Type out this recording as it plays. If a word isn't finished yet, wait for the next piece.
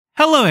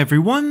Hello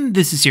everyone,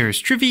 this is Serious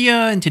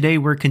Trivia, and today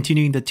we're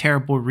continuing the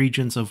Terrible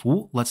Regents of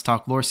Wu Let's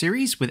Talk Lore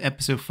series with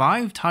episode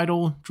 5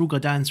 titled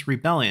Zhuge Dan's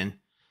Rebellion.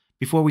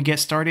 Before we get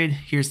started,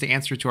 here's the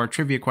answer to our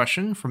trivia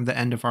question from the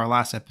end of our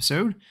last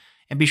episode,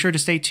 and be sure to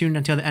stay tuned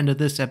until the end of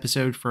this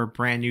episode for a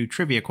brand new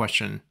trivia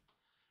question.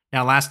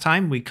 Now last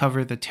time we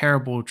covered the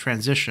terrible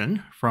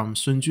transition from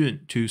Sun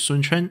Jun to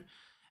Sun Chen,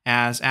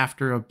 as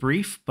after a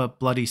brief but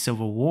bloody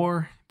civil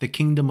war, the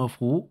kingdom of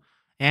Wu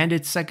and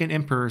its second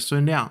emperor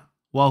Sun Liang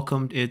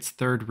welcomed its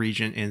third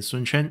regent in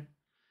Sun Chen.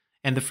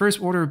 And the first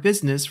order of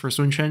business for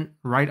Sun Chen,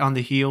 right on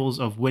the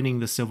heels of winning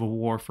the civil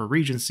war for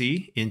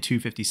regency in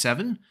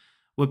 257,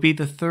 would be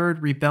the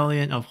third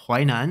rebellion of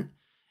Huainan,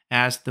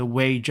 as the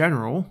Wei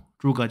general,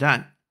 Zhuge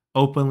Dan,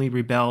 openly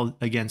rebelled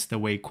against the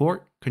Wei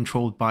court,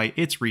 controlled by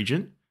its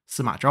regent,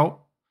 Sima Zhao.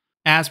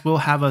 As we'll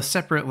have a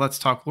separate Let's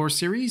Talk Lore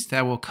series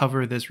that will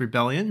cover this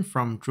rebellion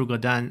from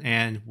Zhuge Dan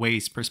and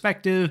Wei's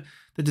perspective,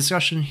 the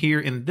discussion here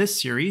in this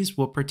series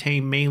will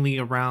pertain mainly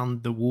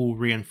around the Wu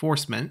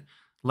reinforcement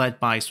led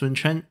by Sun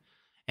Chen,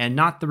 and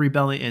not the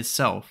rebellion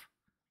itself.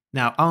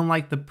 Now,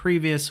 unlike the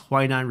previous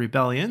Huainan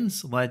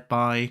rebellions led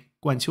by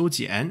Guan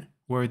Qiujian,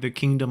 where the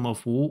kingdom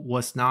of Wu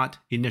was not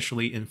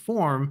initially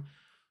informed,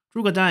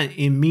 Zhuge Dan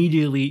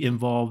immediately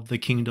involved the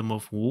kingdom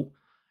of Wu,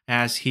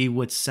 as he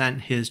would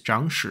send his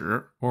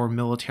Zhangshi, or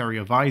military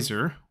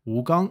advisor,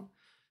 Wu Gang,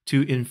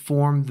 to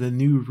inform the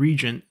new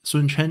regent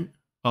Sun Chen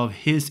of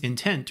his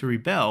intent to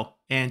rebel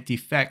and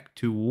defect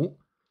to Wu,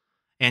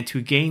 and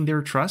to gain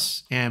their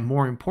trust, and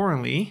more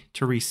importantly,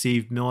 to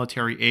receive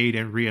military aid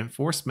and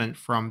reinforcement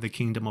from the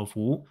kingdom of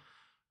Wu.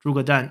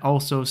 Zhuge Dan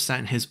also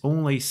sent his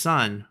only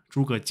son,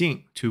 Zhuge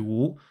Jing, to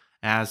Wu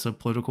as a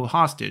political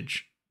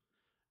hostage.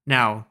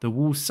 Now, the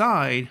Wu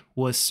side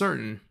was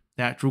certain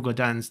that Zhuge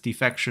Dan's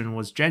defection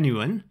was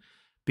genuine,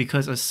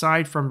 because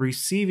aside from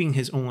receiving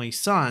his only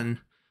son,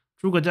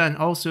 Zhuge Dan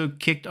also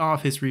kicked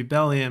off his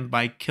rebellion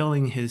by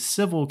killing his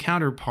civil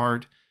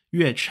counterpart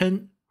Yue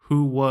Chen,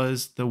 who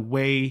was the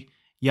Wei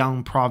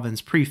Yang province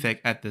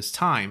prefect at this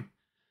time.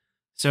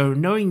 So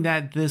knowing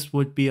that this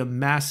would be a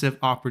massive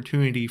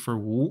opportunity for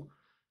Wu,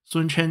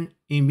 Sun Chen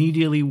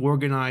immediately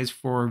organized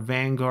for a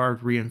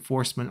vanguard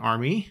reinforcement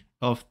army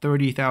of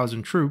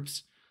 30,000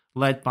 troops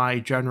led by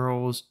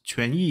generals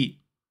Quan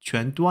Yi,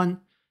 Quan Duan,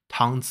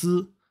 Tang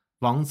Zi,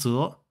 Wang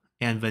Ze,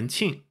 and Wen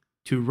Qing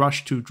to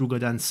rush to Zhuge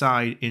Dan's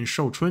side in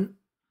Shouchun.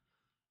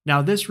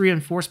 Now, this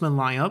reinforcement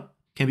lineup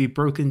can be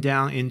broken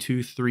down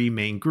into three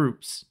main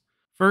groups.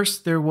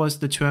 First, there was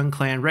the Quan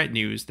clan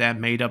retinues that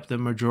made up the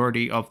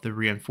majority of the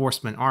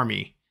reinforcement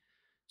army.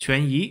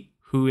 Quan Yi,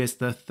 who is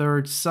the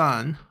third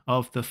son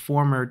of the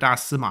former Da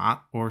Sima,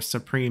 or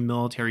Supreme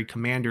Military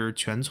Commander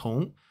Quan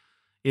Cong,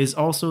 is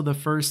also the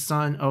first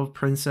son of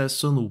Princess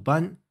Sun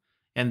Luban,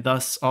 and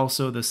thus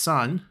also the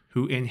son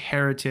who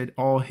inherited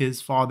all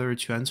his father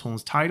Quan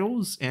Cong's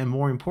titles, and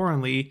more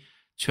importantly,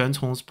 Quan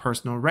Cong's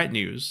personal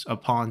retinues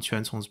upon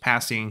Quan Cong's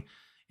passing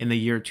in the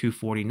year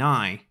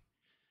 249.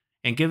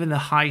 And given the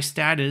high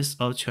status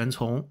of Quan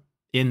Cong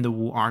in the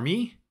Wu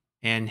army,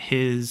 and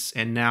his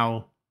and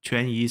now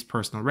Quan Yi's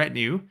personal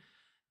retinue,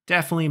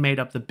 definitely made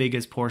up the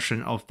biggest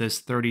portion of this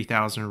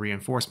 30,000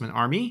 reinforcement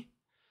army.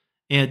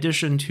 In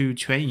addition to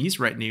Quan Yi's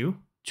retinue,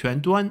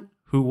 Quan Duan,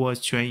 who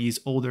was Quan Yi's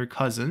older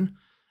cousin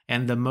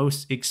and the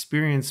most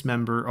experienced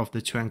member of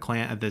the Quan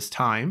clan at this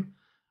time,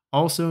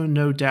 also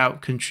no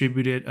doubt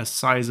contributed a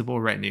sizable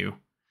retinue.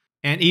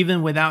 And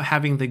even without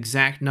having the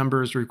exact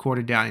numbers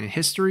recorded down in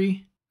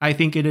history, I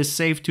think it is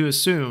safe to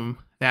assume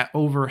that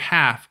over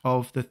half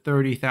of the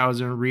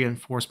 30,000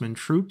 reinforcement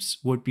troops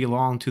would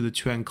belong to the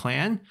Quan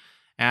clan,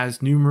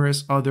 as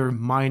numerous other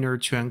minor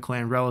Quan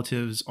clan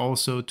relatives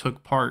also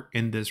took part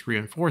in this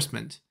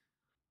reinforcement.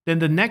 Then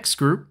the next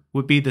group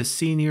would be the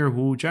senior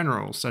Wu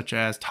generals such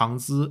as Tang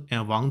Zi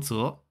and Wang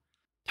Ze.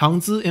 Tang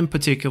Zi in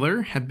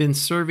particular had been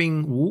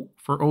serving Wu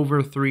for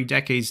over 3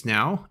 decades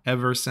now,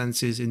 ever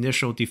since his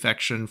initial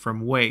defection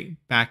from Wei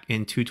back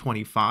in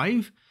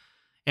 225,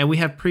 and we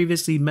have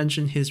previously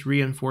mentioned his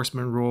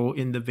reinforcement role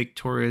in the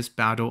victorious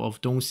Battle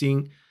of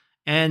Dongxing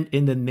and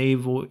in the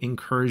naval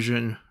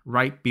incursion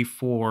right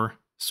before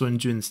Sun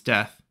Jun's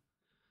death.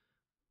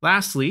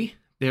 Lastly,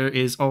 there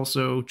is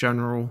also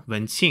General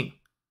Wen Qing,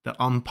 the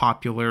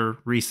unpopular,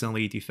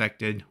 recently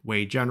defected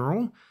Wei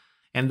general,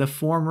 and the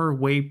former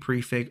Wei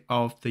prefect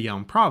of the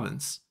Yang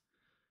province.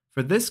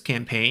 For this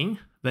campaign,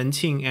 Wen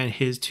Qing and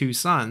his 2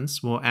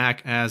 sons will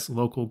act as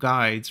local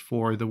guides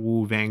for the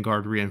Wu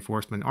vanguard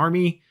reinforcement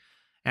army,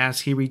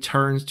 as he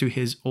returns to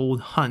his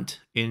old hunt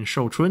in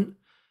Shouchun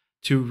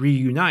to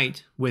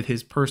reunite with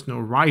his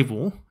personal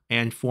rival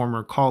and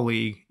former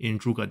colleague in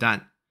Zhuge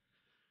Dan.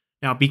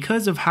 Now,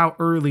 because of how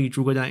early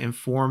Zhuge Dan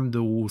informed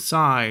the Wu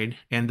side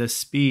and the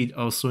speed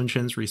of Sun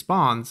Chen's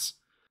response,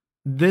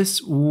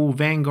 this Wu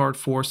vanguard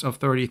force of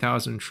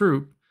 30,000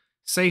 troops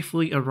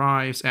safely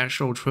arrives at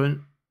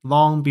Shouchun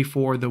long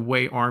before the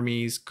Wei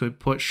armies could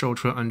put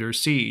Shouchun under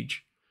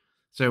siege.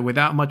 So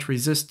without much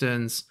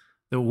resistance,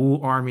 the Wu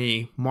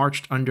army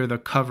marched under the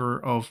cover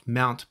of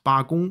Mount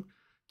Bagong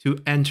to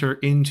enter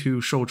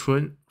into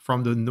Shouchun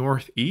from the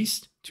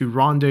northeast to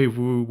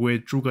rendezvous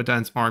with Zhuge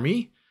Dan's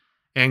army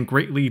and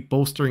greatly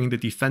bolstering the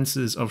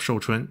defenses of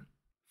Shouchun.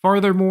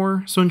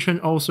 Furthermore, Sun Chen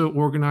also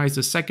organized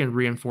a second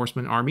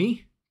reinforcement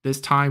army, this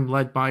time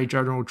led by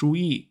General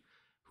Zhuge,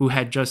 who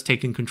had just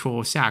taken control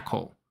of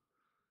Xiakou.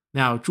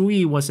 Now,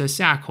 Zhuge was at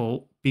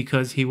Xiakou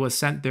because he was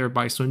sent there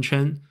by Sun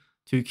Chen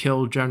to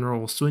kill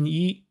General Sun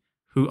Yi,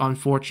 who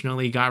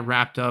unfortunately got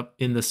wrapped up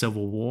in the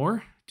Civil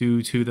War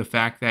due to the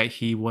fact that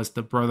he was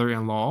the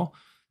brother-in-law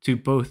to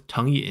both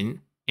Teng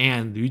Yin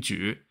and Lu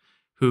Ju,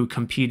 who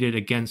competed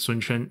against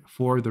Sun Chen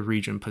for the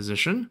regent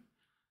position.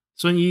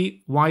 Sun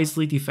Yi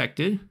wisely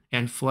defected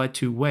and fled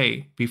to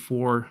Wei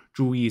before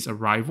Zhu Yi's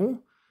arrival,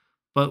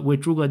 but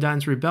with Zhuge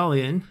Dan's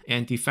rebellion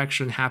and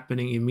defection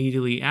happening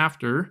immediately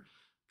after,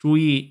 Zhu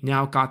Yi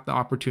now got the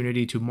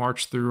opportunity to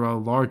march through a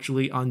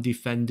largely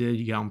undefended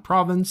Yang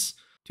province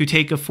to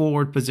take a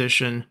forward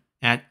position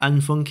at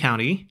Anfeng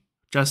County,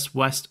 just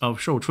west of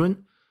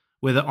Shouchun,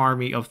 with an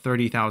army of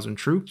 30,000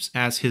 troops,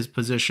 as his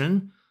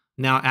position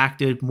now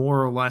acted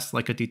more or less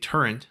like a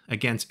deterrent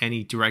against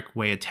any direct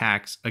Wei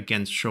attacks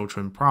against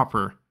Shouchun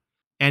proper.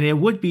 And it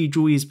would be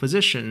Zhu Yi's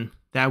position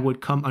that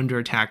would come under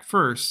attack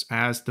first,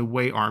 as the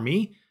Wei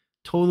army,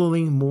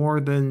 totaling more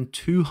than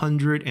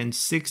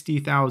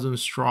 260,000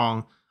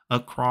 strong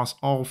across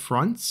all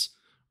fronts,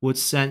 would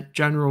send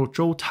General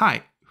Zhou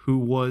Tai, who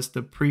was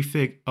the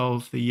prefect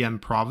of the Yan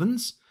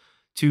province,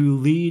 to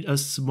lead a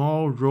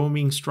small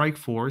roaming strike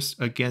force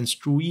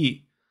against Zhu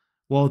Yi,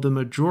 while the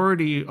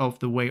majority of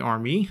the Wei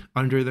army,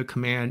 under the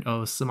command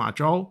of Sima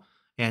Zhao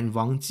and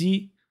Wang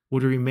Ji,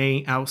 would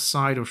remain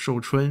outside of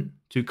Shouchun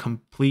to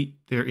complete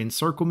their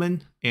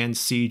encirclement and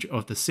siege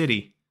of the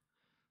city.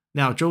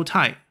 Now, Zhou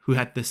Tai, who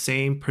had the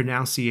same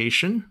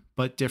pronunciation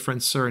but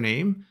different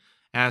surname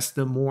as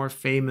the more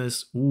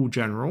famous Wu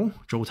general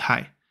Zhou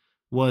Tai,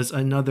 was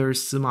another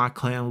Sima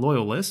clan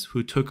loyalist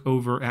who took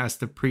over as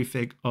the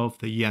prefect of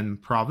the Yan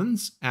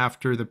province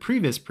after the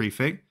previous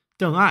prefect,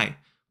 Deng Ai,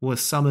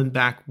 was summoned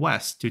back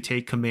west to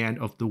take command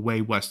of the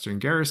Wei Western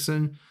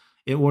garrison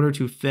in order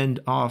to fend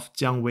off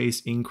Jiang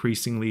Wei's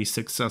increasingly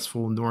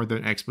successful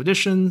northern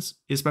expeditions,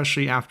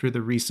 especially after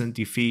the recent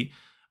defeat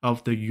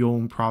of the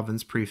Yong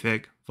province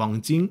prefect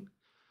Wang Jing.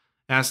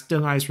 As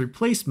Deng Ai's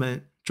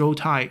replacement, Zhou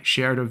Tai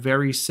shared a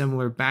very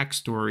similar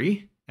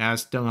backstory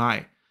as Deng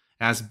Ai,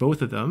 as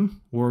both of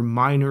them were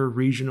minor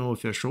regional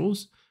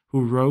officials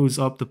who rose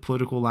up the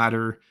political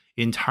ladder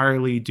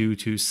entirely due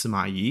to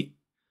Sima Yi.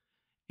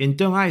 In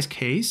Deng Ai's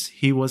case,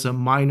 he was a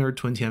minor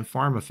Tuntian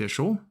farm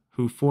official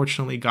who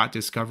fortunately got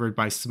discovered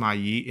by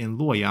Sima Yi in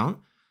Luoyang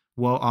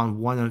while on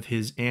one of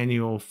his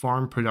annual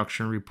farm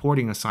production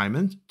reporting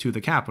assignments to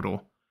the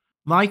capital.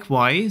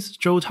 Likewise,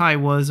 Zhou Tai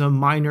was a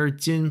minor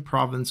Jin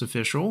province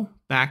official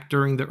back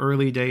during the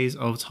early days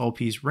of Cao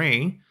Pi's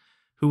reign,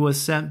 who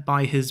was sent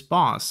by his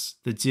boss,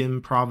 the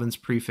Jin province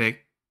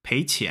prefect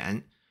Pei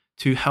Qian,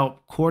 to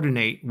help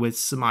coordinate with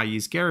Sima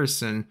Yi's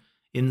garrison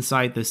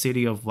inside the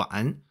city of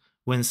Wan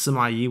when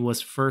Sima Yi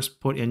was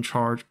first put in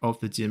charge of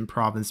the Jin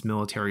province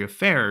military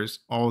affairs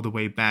all the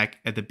way back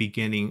at the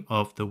beginning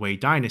of the Wei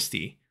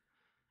dynasty.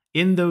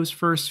 In those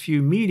first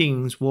few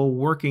meetings, while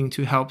working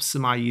to help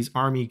Sima Yi's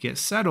army get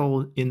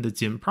settled in the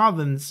Jin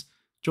province,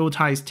 Zhou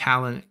Tai's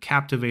talent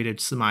captivated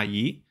Sima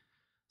Yi.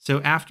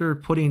 So after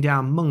putting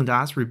down Meng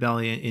Da's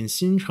rebellion in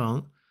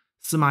Xincheng,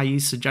 Sima Yi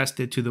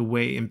suggested to the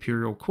Wei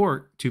imperial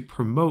court to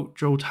promote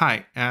Zhou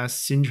Tai as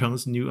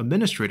Xincheng's new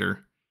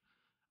administrator.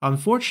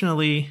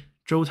 Unfortunately,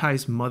 Zhou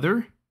Tai's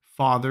mother,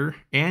 father,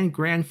 and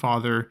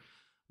grandfather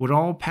would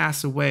all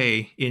pass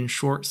away in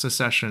short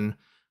succession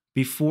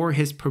before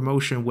his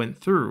promotion went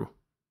through,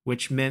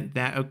 which meant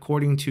that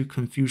according to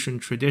Confucian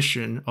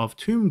tradition of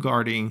tomb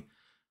guarding,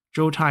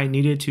 Zhou Tai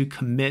needed to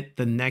commit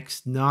the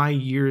next 9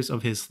 years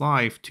of his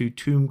life to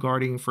tomb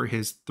guarding for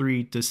his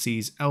 3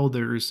 deceased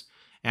elders,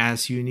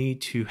 as you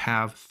need to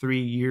have 3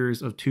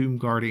 years of tomb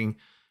guarding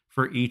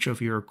for each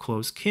of your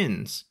close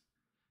kins.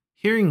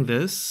 Hearing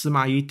this,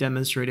 Sima Yi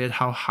demonstrated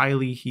how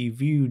highly he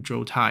viewed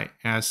Zhou Tai,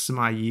 as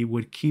Sima Yi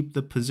would keep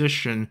the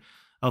position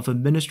of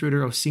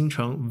administrator of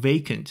Xincheng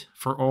vacant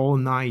for all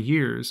 9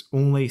 years,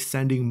 only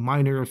sending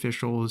minor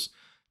officials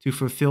to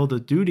fulfill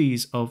the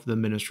duties of the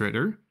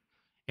administrator.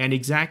 And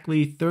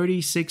exactly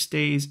 36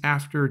 days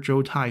after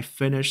Zhou Tai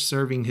finished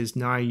serving his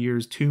 9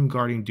 years tomb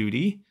guarding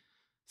duty,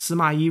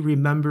 Sima Yi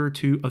remembered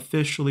to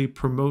officially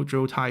promote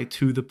Zhou Tai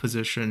to the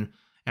position,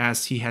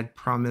 as he had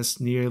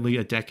promised nearly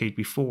a decade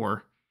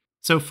before.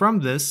 So from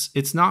this,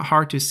 it's not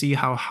hard to see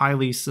how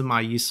highly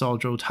Sima Yi saw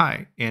Zhou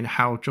Tai, and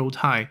how Zhou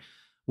Tai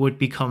would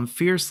become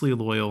fiercely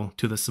loyal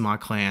to the Sima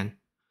clan.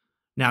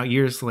 Now,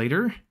 years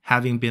later,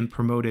 having been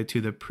promoted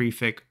to the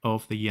prefect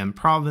of the Yan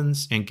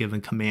province and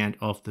given command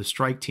of the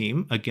strike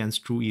team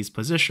against Zhu Yi's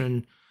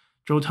position,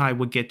 Zhou Tai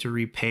would get to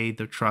repay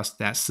the trust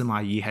that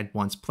Sima Yi had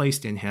once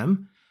placed in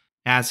him,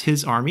 as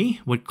his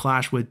army would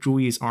clash with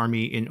Zhu Yi's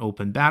army in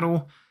open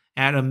battle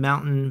at a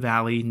mountain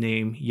valley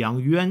named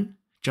Yangyuan,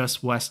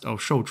 just west of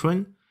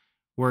Shouchun,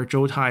 where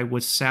Zhou Tai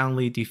would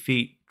soundly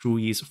defeat Zhu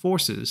Yi's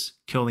forces,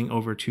 killing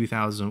over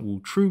 2,000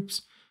 Wu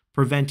troops,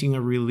 preventing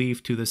a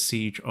relief to the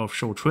siege of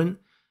Shouchun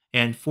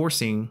and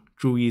forcing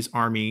Zhuge's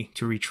army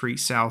to retreat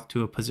south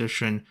to a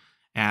position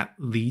at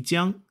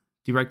Lijiang,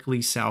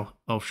 directly south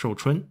of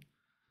Shouchun.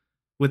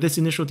 With this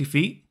initial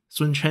defeat,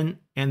 Sun Chen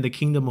and the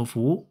Kingdom of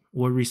Wu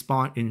would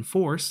respond in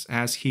force,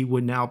 as he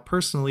would now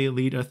personally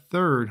lead a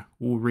third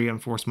Wu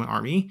reinforcement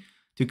army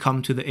to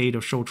come to the aid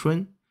of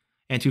Shouchun,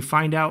 and to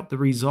find out the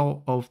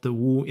result of the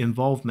Wu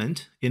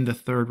involvement in the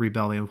Third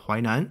Rebellion of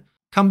Huainan.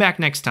 Come back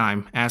next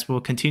time, as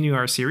we'll continue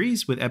our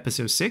series with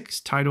episode 6,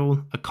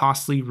 titled A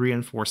Costly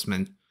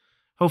Reinforcement.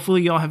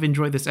 Hopefully y'all have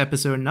enjoyed this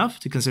episode enough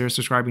to consider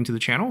subscribing to the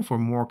channel for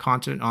more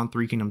content on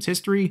Three Kingdoms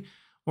history,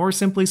 or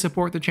simply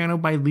support the channel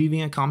by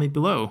leaving a comment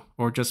below,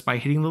 or just by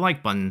hitting the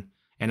like button.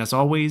 And as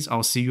always,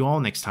 I'll see you all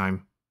next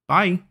time.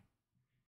 Bye!